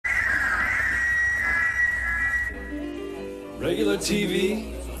Regular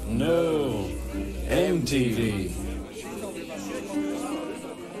TV? No. MTV.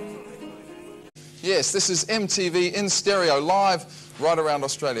 Yes, this is MTV in stereo, live right around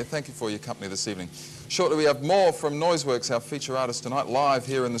Australia. Thank you for your company this evening. Shortly we have more from Noiseworks, our feature artist tonight, live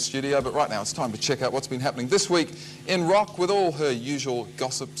here in the studio. But right now it's time to check out what's been happening this week in rock with all her usual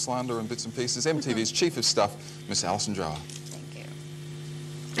gossip, slander and bits and pieces. MTV's Chief of Stuff, Miss Alison Drower.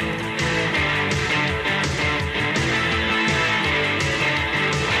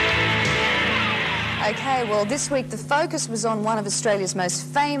 Okay, well, this week the focus was on one of Australia's most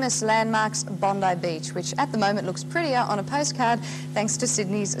famous landmarks, Bondi Beach, which at the moment looks prettier on a postcard thanks to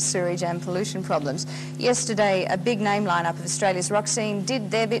Sydney's sewerage and pollution problems. Yesterday, a big name lineup of Australia's rock scene did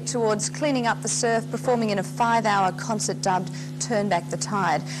their bit towards cleaning up the surf, performing in a 5-hour concert dubbed Turn Back the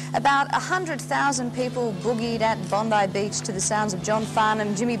Tide. About 100,000 people boogied at Bondi Beach to the sounds of John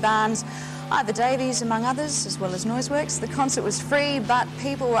Farnham, Jimmy Barnes, Ivor Davies, among others, as well as Noiseworks. The concert was free, but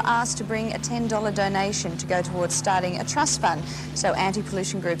people were asked to bring a $10 donation to go towards starting a trust fund so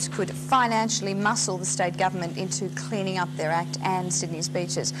anti-pollution groups could financially muscle the state government into cleaning up their act and Sydney's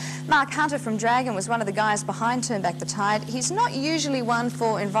beaches. Mark Hunter from Dragon was one of the guys behind Turn Back the Tide. He's not usually one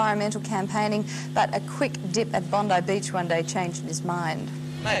for environmental campaigning, but a quick dip at Bondi Beach one day changed his mind.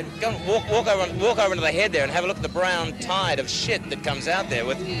 Mate, go and walk over into the head there and have a look at the brown tide of shit that comes out there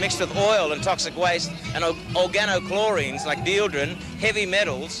mixed with oil and toxic waste and organochlorines like dieldrin, heavy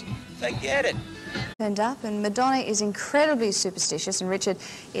metals. Forget it. Turned up, and Madonna is incredibly superstitious, and Richard,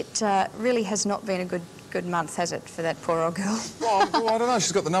 it really has not been a good month, has it, for that poor old girl? Well, I don't know.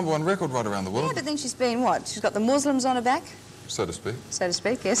 She's got the #1 record right around the world. Yeah, but then she's been what? She's got the Muslims on her back? So to speak. So to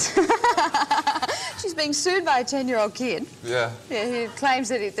speak, yes. She's being sued by a 10-year-old kid. Yeah. Yeah, who claims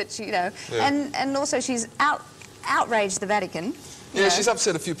that she, you know, yeah. and also she's outraged the Vatican. Yeah, she's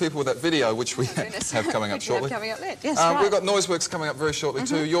upset a few people with that video, which we have coming up shortly. Coming up next. Yes, right. We've got Noiseworks coming up very shortly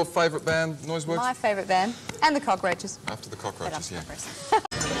too. Your favourite band, Noiseworks? My favourite band, and the Cockroaches. After the Cockroaches, yeah.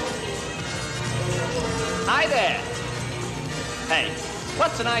 Hi there. Hey,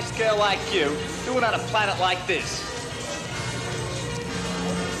 what's a nice girl like you doing on a planet like this?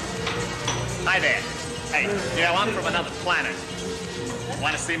 Hi there. Hey, you know, I'm from another planet.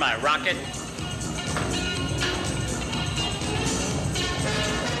 Want to see my rocket?